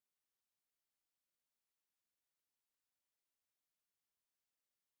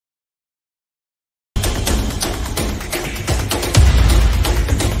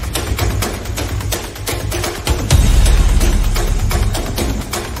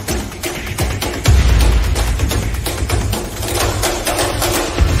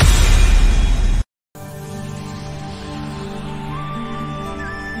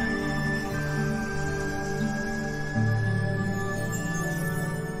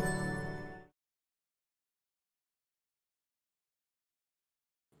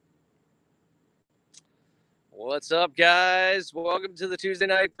What's up, guys? Welcome to the Tuesday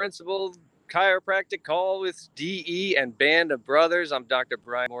Night Principal Chiropractic Call with DE and Band of Brothers. I'm Dr.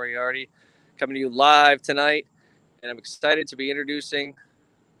 Brian Moriarty, coming to you live tonight, and I'm excited to be introducing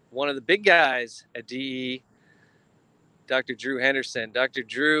one of the big guys at DE, Dr. Drew Henderson. Dr.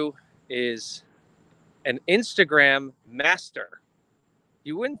 Drew is an Instagram master.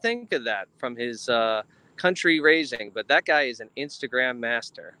 You wouldn't think of that from his country raising, but that guy is an Instagram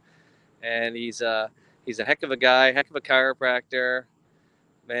master, and he's a heck of a guy, heck of a chiropractor.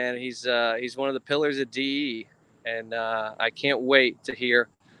 Man, he's one of the pillars of DE, and I can't wait to hear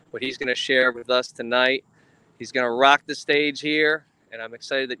what he's going to share with us tonight. He's going to rock the stage here, and I'm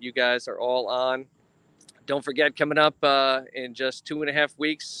excited that you guys are all on. Don't forget, coming up in just 2.5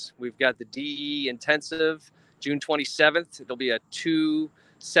 weeks, we've got the DE Intensive, June 27th. It'll be a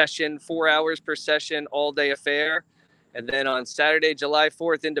 2-session, 4 hours per session, all-day affair. And then on Saturday, July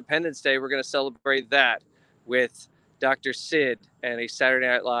 4th, Independence Day, we're going to celebrate that with Dr. Sid and a Saturday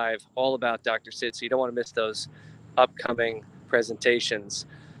Night Live all about Dr. Sid. So you don't want to miss those upcoming presentations.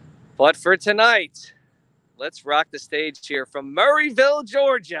 But for tonight, let's rock the stage here from Murrayville,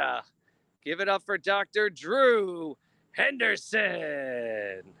 Georgia. Give it up for Dr. Drew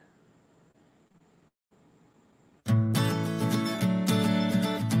Henderson.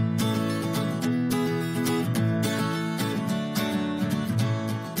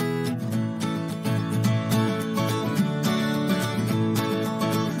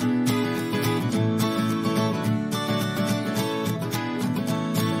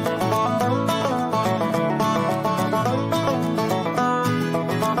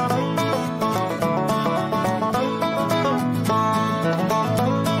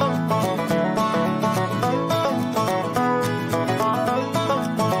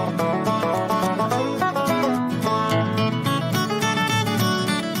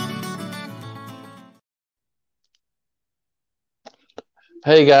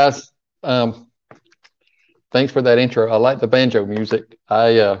 Hey guys, thanks for that intro. I like the banjo music.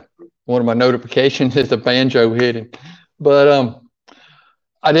 One of my notifications is the banjo hitting, but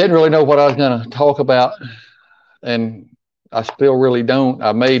I didn't really know what I was going to talk about, and I still really don't.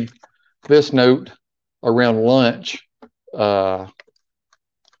 I made this note around lunch. It's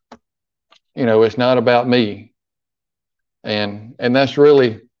not about me, and that's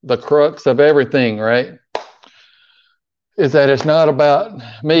really the crux of everything, right? Is that it's not about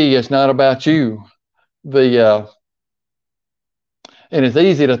me, it's not about you. And it's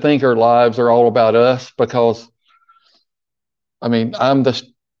easy to think our lives are all about us because, I'm the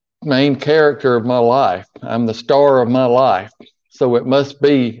main character of my life. I'm the star of my life. So it must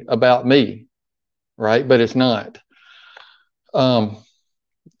be about me, right? But it's not. We're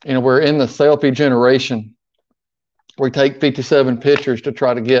in the selfie generation. We take 57 pictures to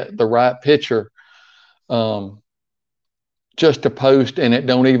try to get the right picture. Just to post, and it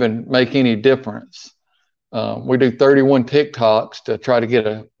don't even make any difference. We do 31 TikToks to try to get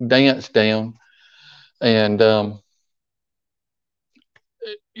a dance down, and and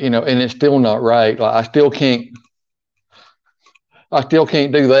it's still not right. Like, I still can't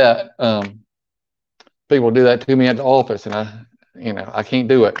do that. People do that to me at the office, and I can't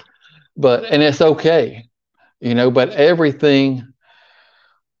do it. And it's okay, but everything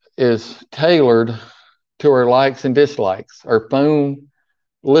is tailored to our likes and dislikes. Our phone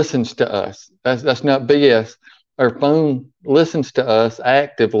listens to us. That's not BS. Our phone listens to us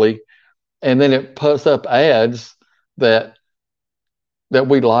actively, and then it puts up ads that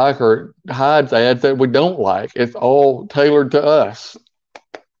we like, or hides ads that we don't like. It's all tailored to us.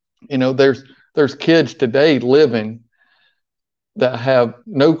 There's kids today living that have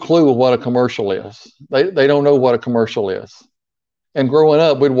no clue what a commercial is. They don't know what a commercial is. And growing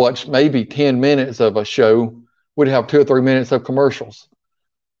up, we'd watch maybe 10 minutes of a show. We'd have 2 or 3 minutes of commercials,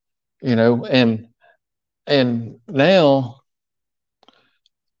 and now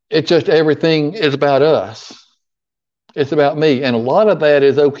it's just everything is about us. It's about me. And a lot of that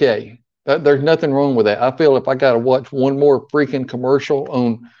is okay. There's nothing wrong with that. I feel if I got to watch one more freaking commercial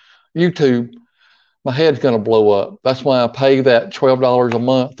on YouTube, my head's going to blow up. That's why I pay that $12 a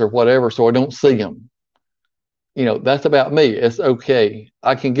month or whatever, so I don't see them. That's about me. It's okay.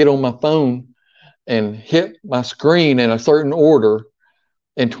 I can get on my phone and hit my screen in a certain order,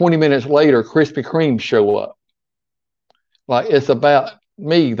 and 20 minutes later, Krispy Kremes show up. Like, it's about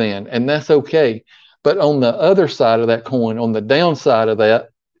me then, and that's okay. But on the other side of that coin, on the downside of that,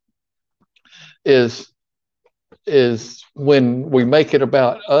 is when we make it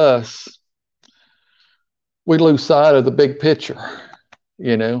about us, we lose sight of the big picture,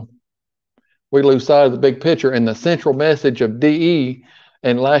 We lose sight of the big picture, and the central message of DE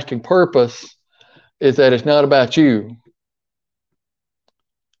and lasting purpose is that it's not about you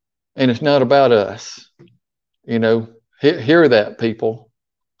and it's not about us. You know, hear that, people.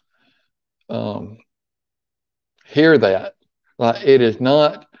 Hear that. Like, it is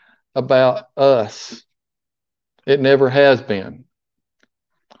not about us. It never has been.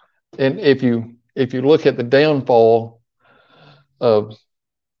 And if you look at the downfall of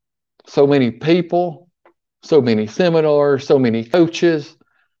so many people, so many seminars, so many coaches,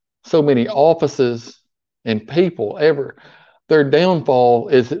 so many offices and people ever, their downfall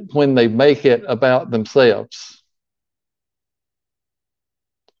is when they make it about themselves.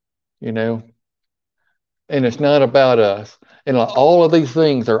 You know, and it's not about us. And like all of these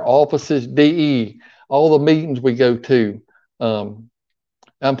things are offices, DE, all the meetings we go to.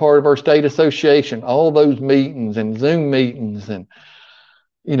 I'm part of our state association, all those meetings and Zoom meetings and,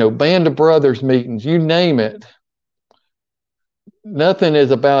 you know, Band of Brothers meetings, you name it. Nothing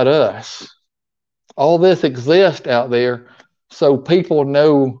is about us. All this exists out there so people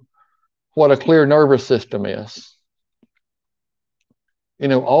know what a clear nervous system is. You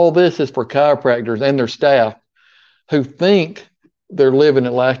know, all this is for chiropractors and their staff who think they're living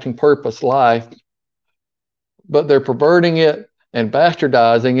a lasting purpose life, but they're perverting it and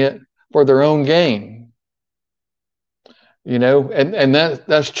bastardizing it for their own gain. You know, and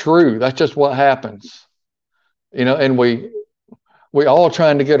that's true. That's just what happens. You know, and we all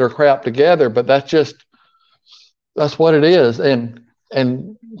trying to get our crap together, but that's what it is.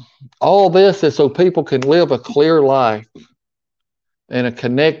 And all this is so people can live a clear life and a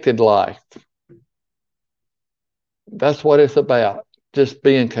connected life. That's what it's about. Just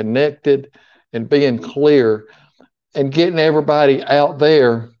being connected and being clear and getting everybody out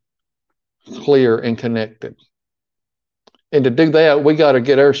there clear and connected. And to do that, we got to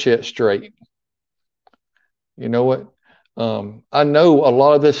get our shit straight. You know what? I know a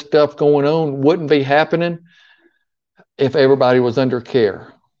lot of this stuff going on wouldn't be happening if everybody was under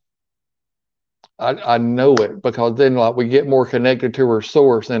care. I know it, because then like we get more connected to our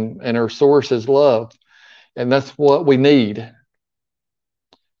source, and our source is love. And that's what we need.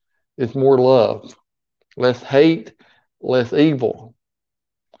 It's more love, less hate, less evil.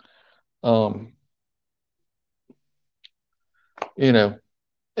 You know,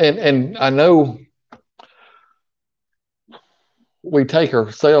 and I know we take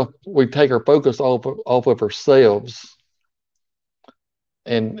our focus off of ourselves,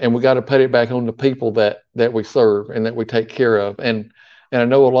 and we got to put it back on the people that we serve and that we take care of. And I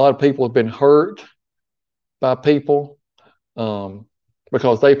know a lot of people have been hurt by people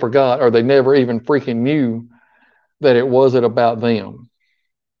because they forgot, or they never even freaking knew that it wasn't about them.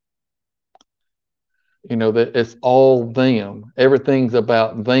 You know, that it's all them. Everything's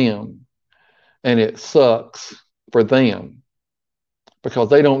about them. And it sucks for them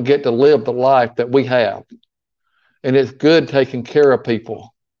because they don't get to live the life that we have. And it's good taking care of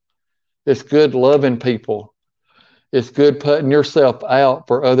people. It's good loving people. It's good putting yourself out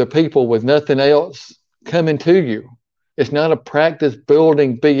for other people with nothing else coming to you. It's not a practice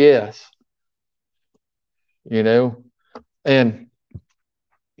building BS. You know? And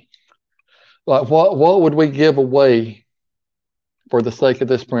like what would we give away for the sake of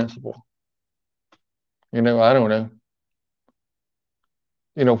this principle? You know, I don't know.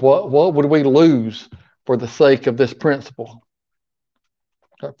 You know, what would we lose for the sake of this principle?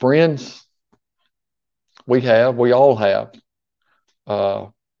 Our friends, we all have.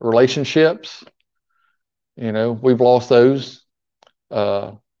 Relationships, you know, we've lost those.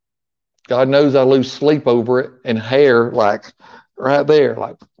 God knows I lose sleep over it, and hair, like right there,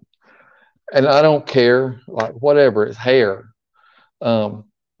 like, and I don't care, like whatever, it's hair. But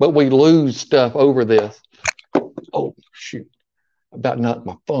we lose stuff over this. Oh, shoot. About to knock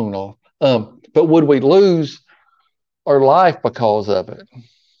my phone off. But would we lose our life because of it?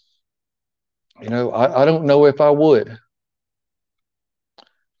 You know, I don't know if I would.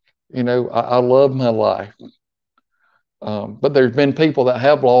 You know, I love my life. But there's been people that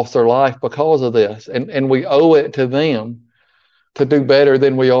have lost their life because of this. And we owe it to them to do better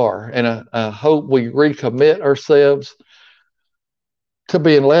than we are. And I hope we recommit ourselves to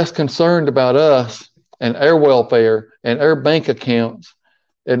being less concerned about us and our welfare and our bank accounts,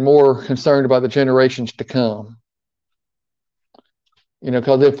 and more concerned about the generations to come. You know,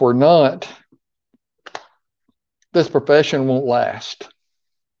 because if we're not, this profession won't last.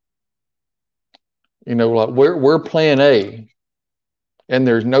 You know, like we're plan A, and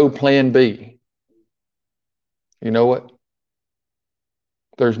there's no plan B. You know what?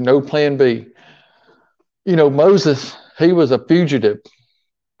 There's no plan B. You know, Moses, he was a fugitive,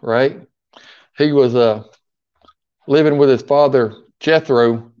 right? He was living with his father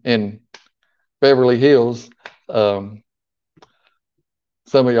Jethro in Beverly Hills. Some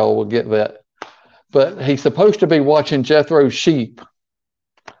of y'all will get that. But he's supposed to be watching Jethro's sheep.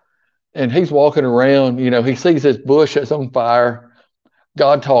 And he's walking around, he sees this bush that's on fire.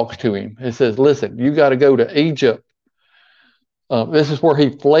 God talks to him. He says, listen, you got to go to Egypt. This is where he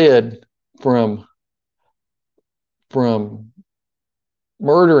fled from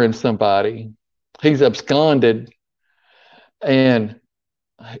murdering somebody. He's absconded. And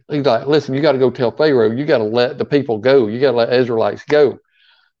he's like, listen, you got to go tell Pharaoh, you got to let the people go. You got to let Israelites go.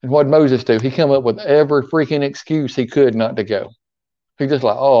 And what did Moses do? He came up with every freaking excuse he could not to go. He's just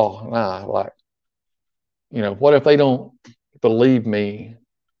like, oh, nah, like, what if they don't believe me?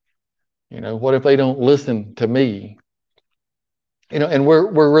 What if they don't listen to me? And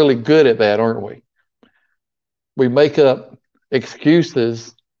we're really good at that, aren't we? We make up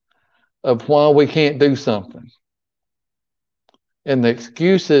excuses of why we can't do something. And the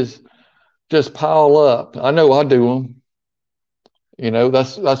excuses just pile up. I know I do them.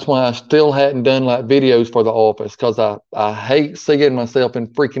 That's why I still hadn't done like videos for the office, because I hate seeing myself in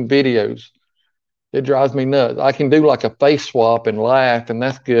freaking videos. It drives me nuts. I can do like a face swap and laugh, and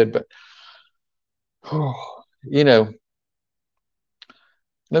that's good. But,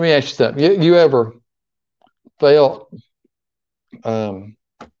 let me ask you something. You ever felt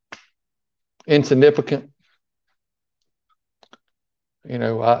insignificant?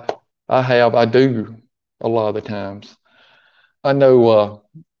 I do a lot of the times. I know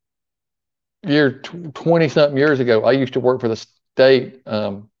 20-something years ago, I used to work for the state.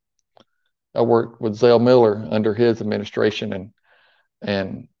 I worked with Zell Miller under his administration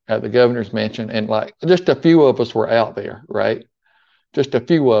and at the governor's mansion. And like just a few of us were out there, right? Just a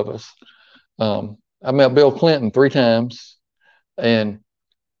few of us. I met Bill Clinton 3 times. And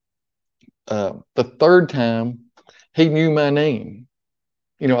the third time, he knew my name.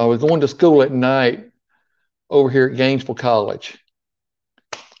 I was going to school at night over here at Gainesville College,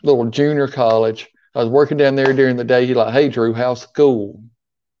 little junior college. I was working down there during the day. He's like, hey, Drew, how's school?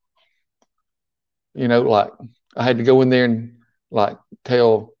 Like I had to go in there and like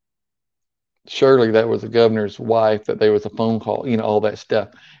tell Shirley, that was the governor's wife, that there was a phone call, all that stuff.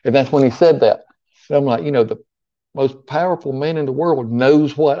 And that's when he said that. And I'm like, the most powerful man in the world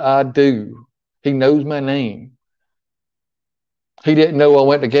knows what I do. He knows my name. He didn't know I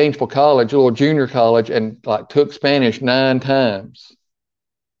went to Gainesville College, a little junior college, and like took Spanish 9 times.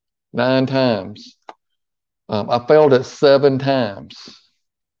 9 times. I failed it 7 times.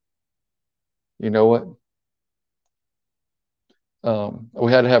 You know what?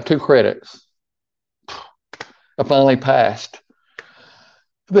 We had to have 2 credits. I finally passed.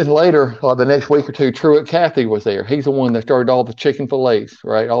 Then later, the next week or two, Truett Cathy was there. He's the one that started all the chicken fillets,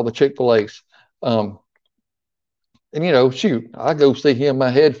 right? All the Chick-fil-A's. And shoot, I go see him. My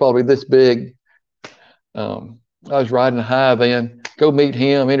head's probably this big. I was riding a high then. Go meet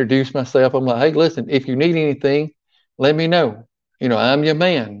him, introduce myself. I'm like, hey, listen, if you need anything, let me know. I'm your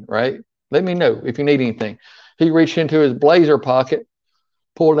man, right? Let me know if you need anything. He reached into his blazer pocket,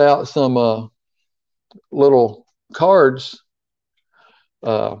 pulled out some little cards,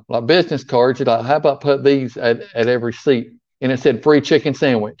 like business cards. He's like, how about put these at every seat? And it said free chicken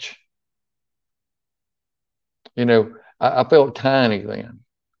sandwich. I felt tiny then.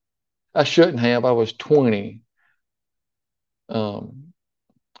 I shouldn't have. I was 20.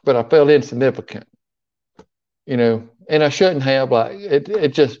 But I felt insignificant. And I shouldn't have. Like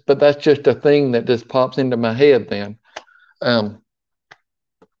it just, but that's just a thing that just pops into my head then. And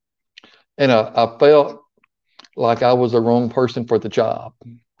I felt like I was the wrong person for the job.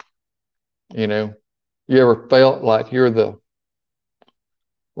 You ever felt like you're the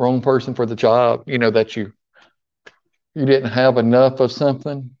wrong person for the job? That you didn't have enough of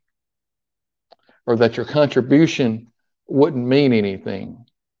something, or that your contribution wouldn't mean anything,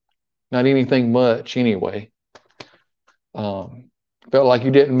 not anything much anyway. Felt like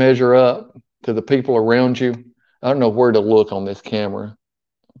you didn't measure up to the people around you. I don't know where to look on this camera.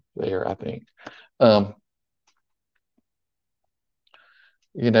 There, I think.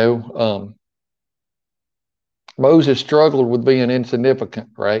 Moses struggled with being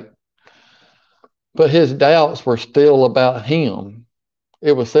insignificant, right? But his doubts were still about him.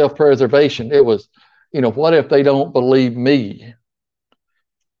 It was self-preservation. It was, what if they don't believe me?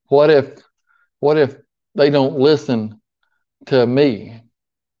 What if they don't listen to me?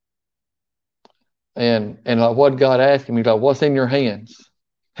 And like what God asked him, he's like, what's in your hands?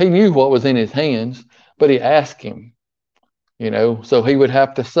 He knew what was in his hands, but he asked him, so he would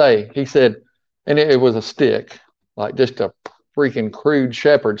have to say, he said, and it was a stick, like just a freaking crude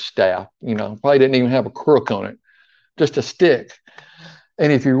shepherd's staff, probably didn't even have a crook on it, just a stick.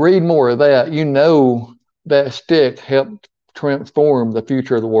 And if you read more of that, you know that stick helped transform the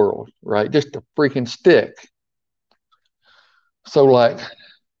future of the world, right? Just a freaking stick. So, like,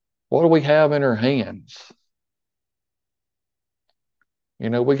 what do we have in our hands?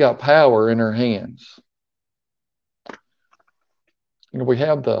 You know, we got power in our hands. You know, we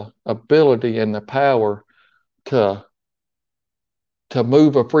have the ability and the power to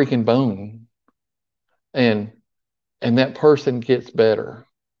move a freaking bone, and that person gets better.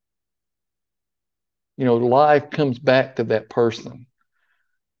 You know, life comes back to that person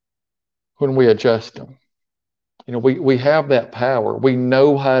when we adjust them. You know, we have that power. We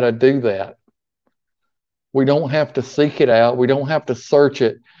know how to do that. We don't have to seek it out. We don't have to search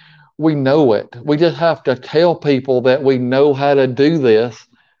it. We know it. We just have to tell people that we know how to do this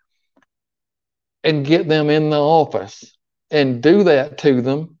and get them in the office and do that to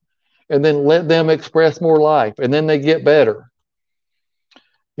them, and then let them express more life, and then they get better.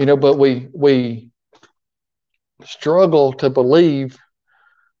 You know, but we struggle to believe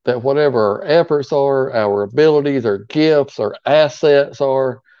that whatever our efforts are, our abilities, our gifts, our assets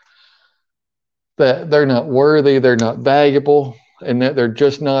are, that they're not worthy, they're not valuable, and that they're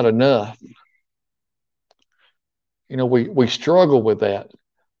just not enough. You know, we struggle with that.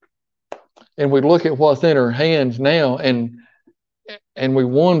 And we look at what's in our hands now, and we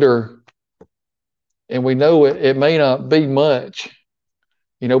wonder, and we know it may not be much,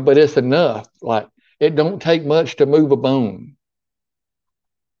 you know, but it's enough. Like, it don't take much to move a bone.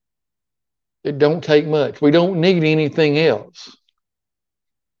 It don't take much. We don't need anything else.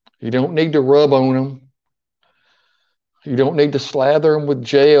 You don't need to rub on them. You don't need to slather them with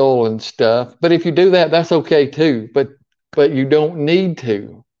gel and stuff. But if you do that, that's okay too. But you don't need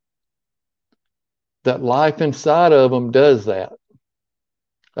to. That life inside of them does that.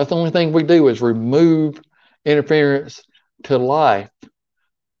 That's the only thing we do is remove interference to life.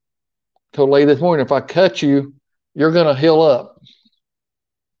 Told Lee this morning, if I cut you, you're going to heal up.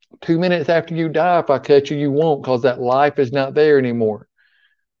 2 minutes after you die, if I cut you, you won't, because that life is not there anymore.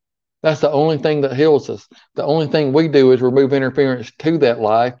 That's the only thing that heals us. The only thing we do is remove interference to that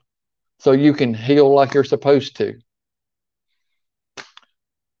life so you can heal like you're supposed to.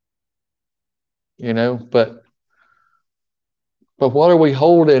 You know, but what are we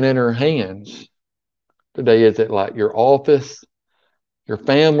holding in our hands today? Is it like your office, your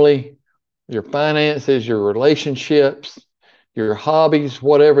family, your finances, your relationships, your hobbies,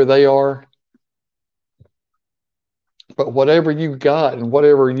 whatever they are? But whatever you got and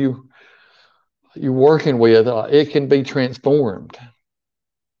whatever you're working with, it can be transformed.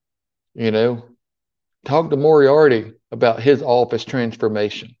 You know, talk to Moriarty about his office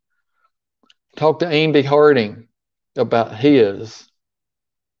transformation. Talk to Andy Harding about his,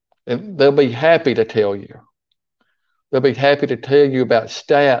 and they'll be happy to tell you. They'll be happy to tell you about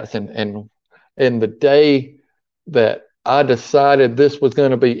stats and the day that I decided this was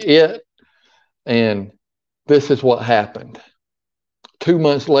going to be it, and this is what happened. 2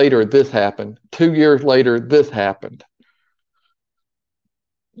 months later, this happened. 2 years later, this happened.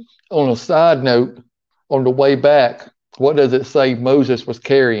 On a side note, on the way back, what does it say Moses was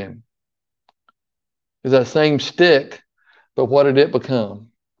carrying? Is that same stick, but what did it become?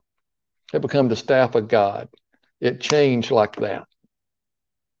 It became the staff of God. It changed like that.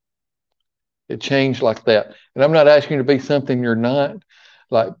 It changed like that. And I'm not asking you to be something you're not.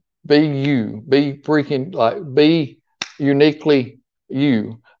 Like, be you. Be freaking, like, be uniquely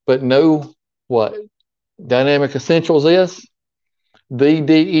you. But know what Dynamic Essentials is? The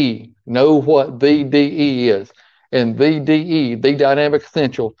DE. Know what the DE is. And the DE, the Dynamic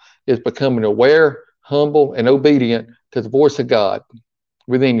Essential, is becoming aware, humble, and obedient to the voice of God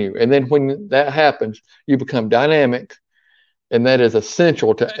within you. And then when that happens, you become dynamic, and that is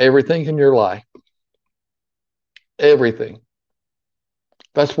essential to everything in your life. Everything.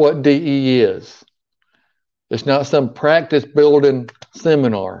 That's what DE is. It's not some practice building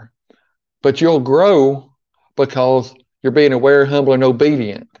seminar, but you'll grow because you're being aware, humble, and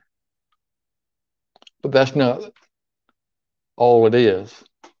obedient. But that's not all it is.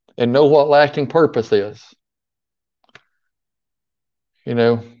 And know what lasting purpose is. You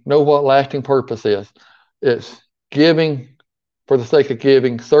know what lasting purpose is. It's giving for the sake of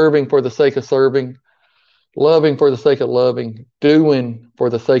giving, serving for the sake of serving, loving for the sake of loving, doing for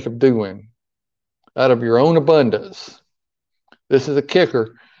the sake of doing, out of your own abundance. This is a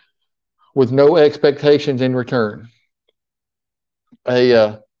kicker, with no expectations in return.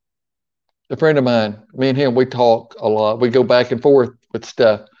 A friend of mine, me and him, we talk a lot. We go back and forth with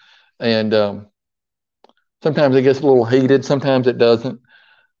stuff, and sometimes it gets a little heated, sometimes it doesn't,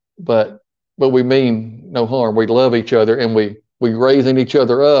 but we mean no harm. We love each other, and we we raising each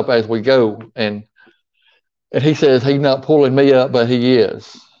other up as we go. And he says he's not pulling me up, but he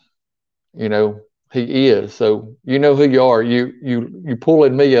is. You know, he is. So you know who you are. You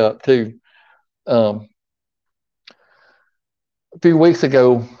pulling me up too. A few weeks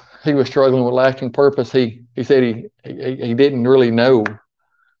ago, he was struggling with lasting purpose. He said he didn't really know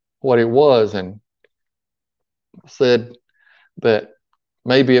what it was, and said that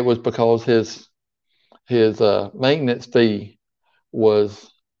maybe it was because his maintenance fee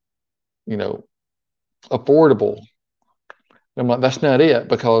was, you know, affordable. I'm like, that's not it,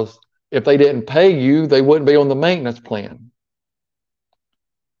 because if they didn't pay you, they wouldn't be on the maintenance plan.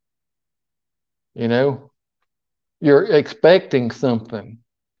 You know, you're expecting something.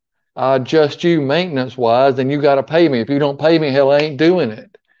 I adjust you maintenance wise, and you got to pay me. If you don't pay me, hell, I ain't doing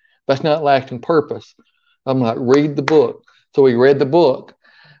it. That's not lasting purpose. I'm like, read the book. So he read the book.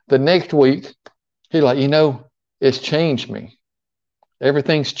 The next week, he's like, you know, it's changed me.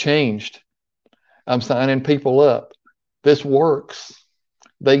 Everything's changed. I'm signing people up. This works.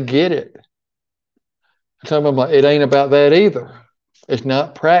 They get it. So I'm like, it ain't about that either. It's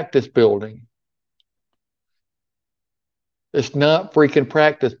not practice building. It's not freaking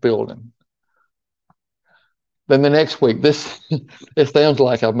practice building. Then the next week, this it sounds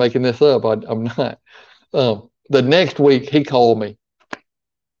like I'm making this up. I'm not. The next week, he called me.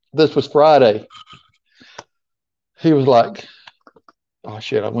 This was Friday. He was like, oh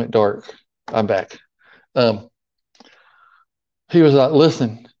shit, I went dark. I'm back. He was like,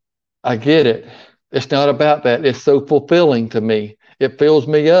 listen, I get it. It's not about that. It's so fulfilling to me. It fills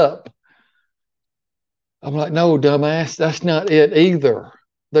me up. I'm like, no, dumbass, that's not it either.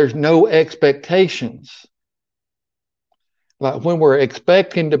 There's no expectations. Like when we're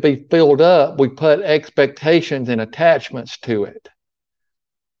expecting to be filled up, we put expectations and attachments to it.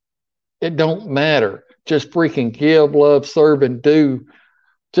 It don't matter. Just freaking give, love, serve, and do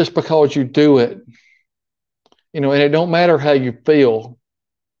just because you do it. You know, and it don't matter how you feel.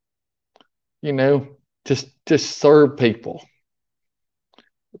 You know, just serve people.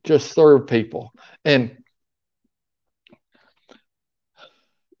 Just serve people. And,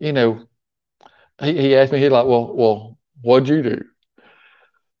 you know, he asked me, he's like, well, what'd you do?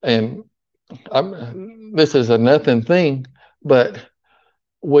 And this is a nothing thing, but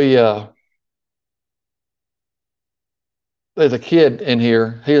there's a kid in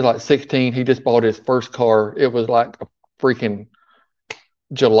here. He was like 16. He just bought his first car. It was like a freaking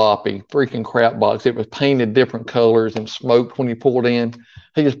jalopy, freaking crap box. It was painted different colors and smoked when he pulled in.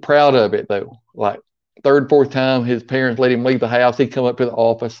 He was proud of it though. Like third, fourth time his parents let him leave the house, he'd come up to the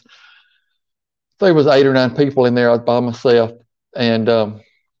office. There was 8 or 9 people in there. I was by myself. And,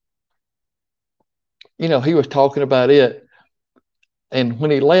 you know, he was talking about it. And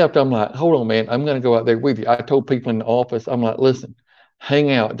when he left, I'm like, hold on, man, I'm going to go out there with you. I told people in the office, I'm like, listen,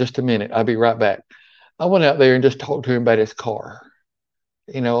 hang out just a minute. I'll be right back. I went out there and just talked to him about his car.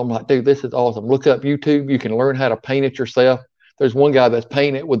 You know, I'm like, dude, this is awesome. Look up YouTube. You can learn how to paint it yourself. There's one guy that's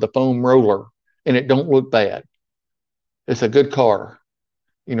painted it with the foam roller, and it don't look bad. It's a good car.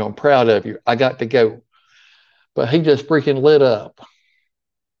 You know, I'm proud of you. I got to go. But he just freaking lit up.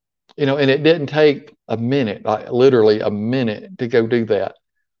 You know, and it didn't take a minute, like literally a minute to go do that.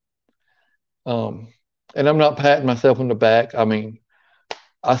 And I'm not patting myself on the back. I mean,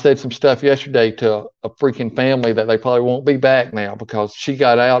 I said some stuff yesterday to a freaking family that they probably won't be back now because she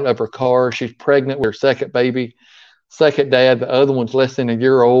got out of her car. She's pregnant with her second baby, second dad. The other one's less than a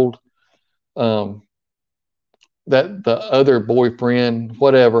year old. That the other boyfriend,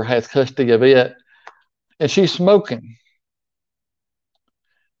 whatever, has custody of it. And she's smoking.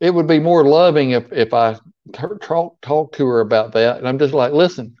 It would be more loving if I talk to her about that. And I'm just like,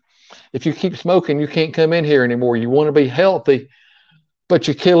 listen, if you keep smoking, you can't come in here anymore. You want to be healthy, but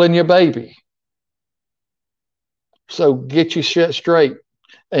you're killing your baby. So get your shit straight.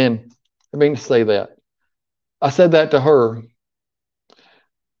 And I mean to say that. I said that to her,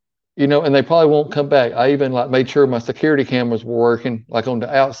 you know, and they probably won't come back. I even like made sure my security cameras were working like on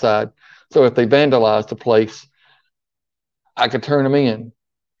the outside. So if they vandalized the place, I could turn them in.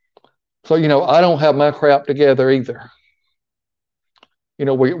 So, you know, I don't have my crap together either. You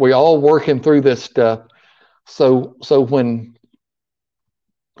know, we all working through this stuff. So when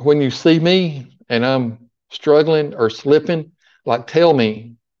you see me and I'm struggling or slipping, like tell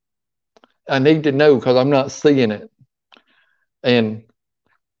me. I need to know because I'm not seeing it. And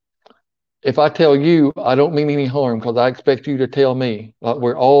if I tell you, I don't mean any harm because I expect you to tell me. Like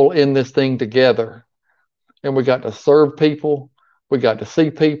we're all in this thing together. And we got to serve people. We got to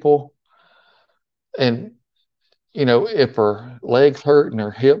see people. And, you know, if her legs hurt and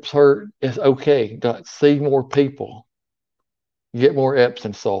her hips hurt, it's okay. Got to see more people. get more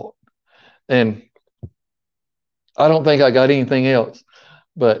Epsom salt. And I don't think I got anything else,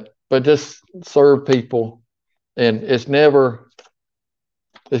 but just serve people. And it's never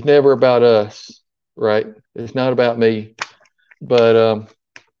about us, right? It's not about me. But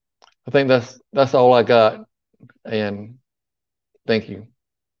I think that's all I got. And thank you.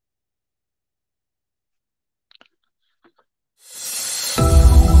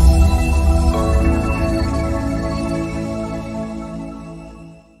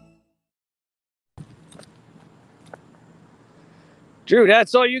 Drew,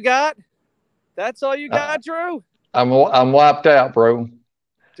 that's all you got? That's all you got, Drew? I'm wiped out, bro.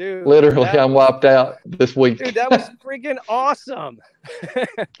 Dude, literally, I'm wiped out this week. Dude, that was freaking awesome.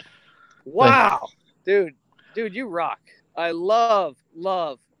 Wow. Dude, you rock. I love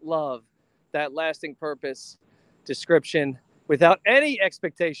that lasting purpose description without any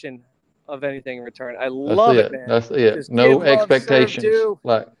expectation of anything in return. I love it, man. That's it. Just no expectations.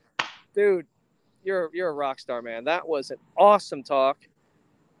 Dude, you're a rock star, man. That was an awesome talk.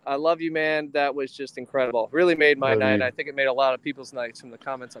 I love you, man. That was just incredible. Really made my night. I think it made a lot of people's nights from the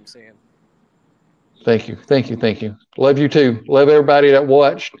comments I'm seeing. Thank you. Love you too. Love everybody that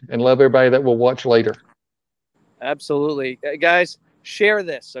watched and love everybody that will watch later. Absolutely. Guys, share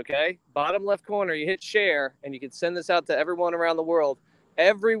this, okay? Bottom left corner, you hit share, and you can send this out to everyone around the world.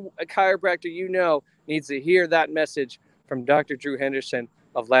 Every chiropractor you know needs to hear that message from Dr. Drew Henderson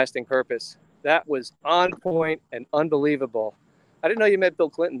of Lasting Purpose. That was on point and unbelievable. I didn't know you met Bill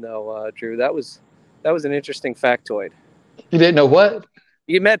Clinton, though, Drew. That was an interesting factoid. You didn't know what?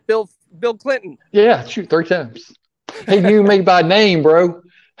 You met Bill Clinton. Yeah, shoot, 3 times. He knew me by name, bro.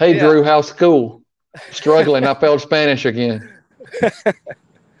 Hey, yeah. Drew, how's school? Struggling. I failed Spanish again.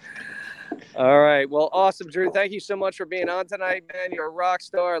 All right. Well, awesome, Drew. Thank you so much for being on tonight, man. You're a rock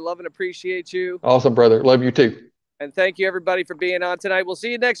star. I love and appreciate you. Awesome, brother. Love you too. And thank you, everybody, for being on tonight. We'll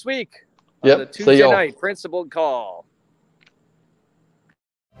see you next week. Yep. On the Tuesday night Principled Call.